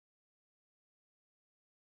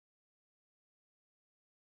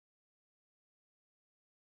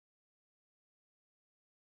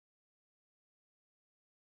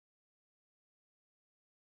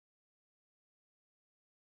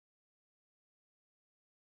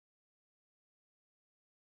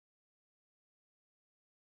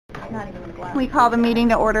Not even a glass. Can we call the meeting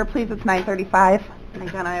to order, please? It's 9:35. And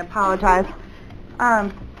again, I apologize.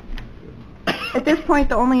 At this point,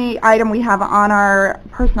 the only item we have on our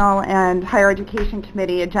Personnel and Higher Education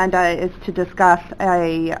Committee agenda is to discuss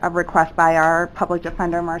a request by our Public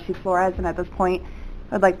Defender, Marcy Flores. And at this point,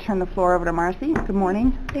 I'd like to turn the floor over to Marcy. Good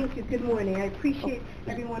morning. Thank you. Good morning. I appreciate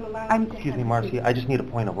everyone allowing me to Excuse me, Marcy, I just need a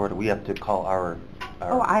point of order. We have to call our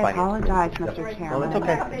I finance apologize, committee. Mr. Yep. Chairman. Well, it's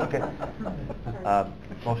okay. Okay.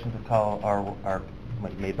 Motion to call our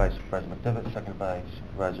made by Supervisor McDevitt, seconded by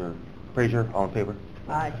Supervisor Frazier. All in favor?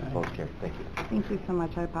 Aye. Opposed? Carried. Thank you. Thank you so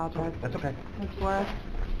much. I apologize. That's okay. Ms. Flores?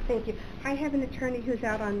 Thank you. I have an attorney who's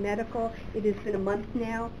out on medical. It has been a month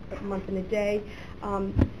now, a month and a day.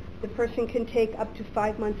 The person can take up to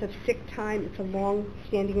 5 months of sick time. It's a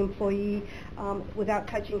long-standing employee without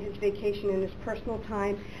touching his vacation and his personal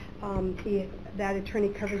time. That attorney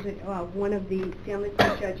covers one of the family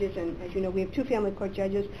court judges, and as you know, we have 2 family court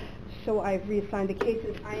judges, so I've reassigned the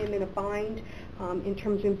cases. I am in a bind in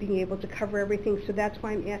terms of being able to cover everything, so that's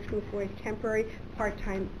why I'm asking for a temporary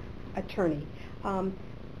part-time attorney.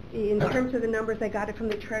 In terms of the numbers, I got it from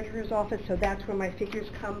the Treasurer's Office, so that's where my figures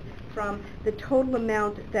come from. The total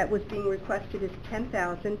amount that was being requested is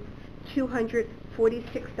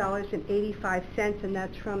 $10,246.85, and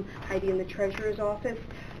that's from Heidi in the Treasurer's Office.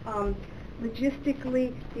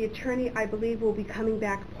 Logistically, the attorney, I believe, will be coming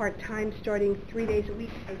back part-time starting 3 days a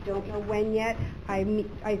week. I don't know when yet. I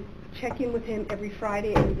check in with him every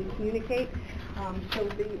Friday and we communicate. So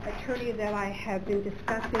the attorney that I have been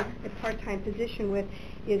discussing a part-time position with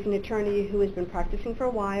is an attorney who has been practicing for a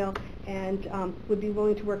while and would be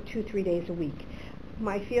willing to work 2-3 days a week.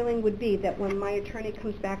 My feeling would be that when my attorney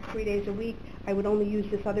comes back 3 days a week, I would only use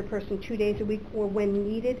this other person 2 days a week or when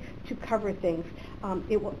needed to cover things.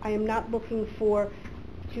 I am not looking to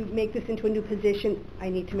make this into a new position. I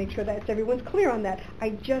need to make sure that everyone's clear on that.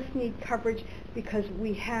 I just need coverage because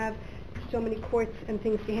we have so many courts and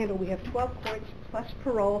things to handle. We have 12 courts plus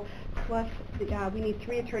parole, plus we need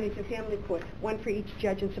 3 attorneys in family court, 1 for each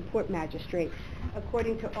judge and support magistrate.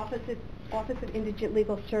 According to Office of Indigent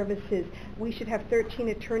Legal Services, we should have 13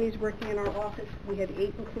 attorneys working in our office. We have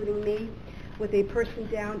 8, including me. With a person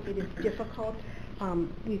down, it is difficult.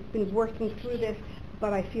 We've been working through this,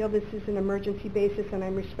 but I feel this is an emergency basis, and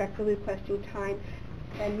I'm respectfully requesting time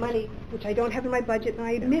and money, which I don't have in my budget, and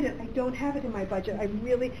I admit it, I don't have it in my budget. I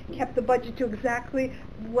really kept the budget to exactly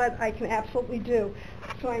what I can absolutely do.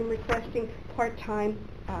 So I'm requesting part-time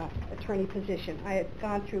attorney position. I have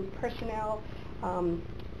gone through personnel,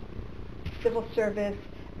 civil service.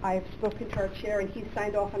 I've spoken to our chair, and he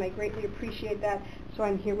signed off, and I greatly appreciate that. So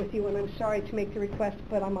I'm here with you, and I'm sorry to make the request,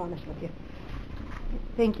 but I'm honest with you.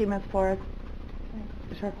 Thank you, Ms. Flores.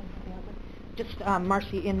 Sure. Just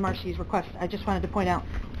Marcy's request, I just wanted to point out,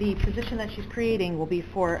 the position that she's creating will be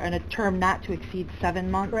for a term not to exceed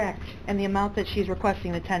 7 months. Correct. And the amount that she's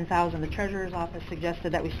requesting, the $10,000, the Treasurer's Office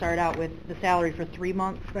suggested that we start out with the salary for 3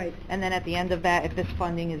 months. Right. And then at the end of that, if this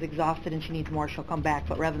funding is exhausted and she needs more, she'll come back.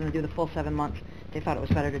 But rather than do the full 7 months, they thought it was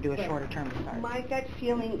better to do a Right. shorter term to start. My gut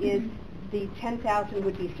feeling is the 10,000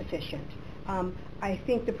 would be sufficient. I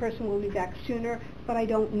think the person will be back sooner, but I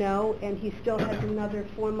don't know, and he still has another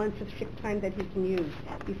 4 months of sick time that he can use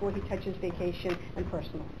before he touches vacation and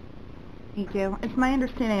personal. Thank you. It's my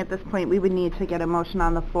understanding at this point we would need to get a motion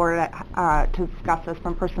on the floor to discuss this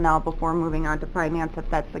from personnel before moving on to finance, if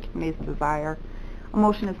that's the committee's desire. A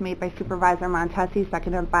motion is made by Supervisor Montesi,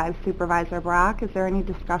 seconded by Supervisor Brock. Is there any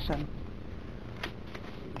discussion?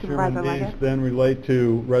 Chairman, these then relate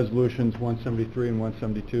to resolutions 173 and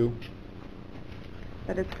 172.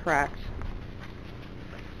 That is correct.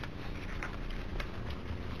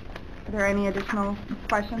 Are there any additional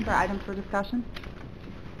questions or items for discussion?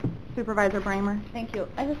 Supervisor Bramer. Thank you.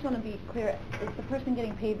 I just want to be clear. Is the person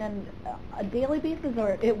getting paid then a daily basis,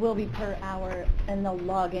 or it will be per hour and they'll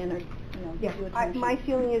log in, or Yes, do a time my sheet?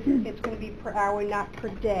 feeling is it's going to be per hour, not per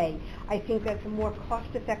day. I think that's a more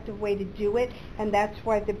cost-effective way to do it, and that's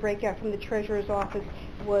why the breakout from the Treasurer's Office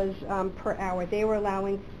was per hour. They were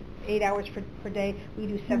allowing 8 hours per day. We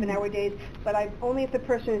do 7-hour days, but only if the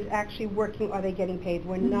person is actually working are they getting paid.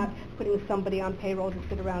 We're not putting somebody on payroll to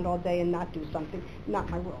sit around all day and not do something. Not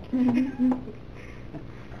my world.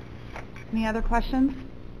 Any other questions?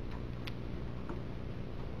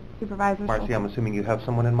 Supervisor Marcy, I'm assuming you have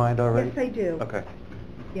someone in mind already? Yes, I do. Okay.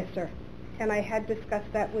 Yes, sir. And I had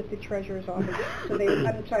discussed that with the Treasurer's Office,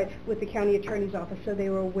 with the County Attorney's Office, so they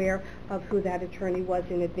were aware of who that attorney was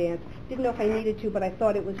in advance. Didn't know if I needed to, but I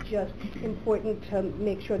thought it was just important to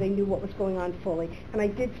make sure they knew what was going on fully. And I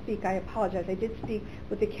did speak, I apologize, I did speak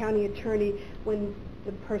with the county attorney when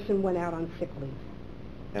the person went out on sick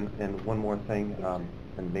leave. And one more thing,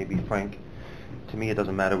 and maybe Frank, to me, it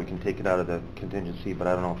doesn't matter, we can take it out of the contingency, but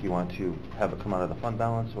I don't know if you want to have it come out of the fund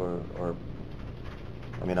balance, or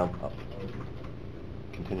I mean, I'll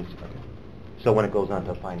contingency, okay. So when it goes on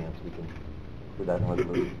to finance, we can do that in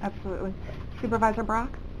resolution. Absolutely. Supervisor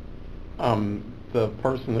Brock? The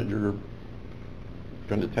person that you're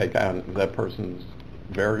going to take on, that person's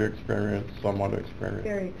very experienced, somewhat experienced?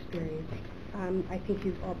 Very experienced. I think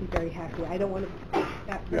you'd all be very happy. I don't want to put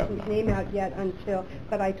that Yeah. person's name out yet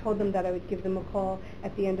but I told them that I would give them a call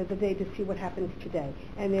at the end of the day to see what happens today.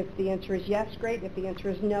 And if the answer is yes, great. If the answer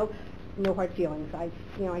is no, no hard feelings. I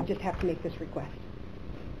just have to make this request.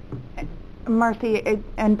 Marcy,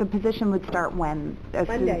 and the position would start when?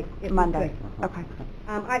 Monday, if we Monday. could. Okay.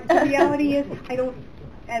 The reality is, I don't,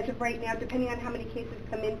 as of right now, depending on how many cases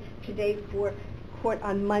come in today for court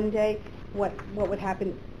on Monday, what would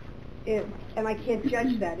happen, and I can't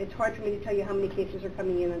judge that. It's hard for me to tell you how many cases are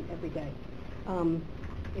coming in every day.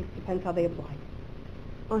 It depends how they apply.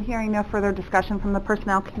 Well, hearing no further discussion from the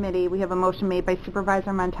Personnel Committee, we have a motion made by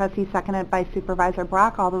Supervisor Montesi, seconded by Supervisor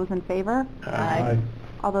Brock. All those in favor? Aye.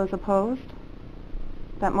 All those opposed?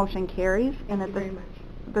 That motion carries. Thank And you very much.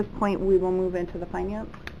 at this point, we will move into the finance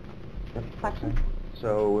Yep. section.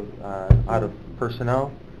 So, out of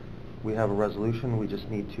personnel, we have a resolution, we just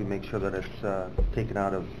need to make sure that it's taken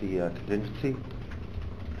out of the contingency.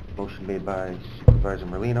 Motion made by Supervisor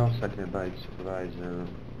Merlino, seconded by Supervisor...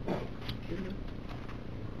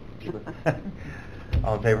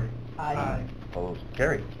 All in favor? Aye. All those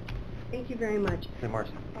carried. Thank you very much. Okay,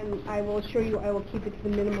 Marcy. And I will assure you, I will keep it to the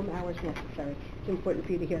minimum hours necessary. It's important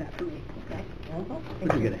for you to hear that from me, okay?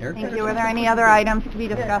 Thank you. Thank you. Are there any other items to be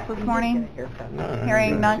discussed this morning?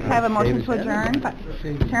 Hearing none, can I have a motion to adjourn?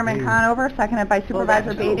 Chairman Conover, seconded by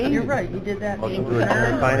Supervisor Beatty. You're right, you did that. Motion to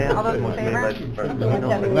adjourn finance. All those in Motion made favor? by Supervisor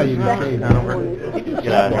Merlino, No, you seconded by can Supervisor say Conover.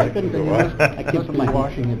 Get out of here. I keep my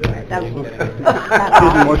washing it back. That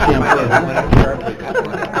was- More shampoo.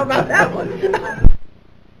 How about that one?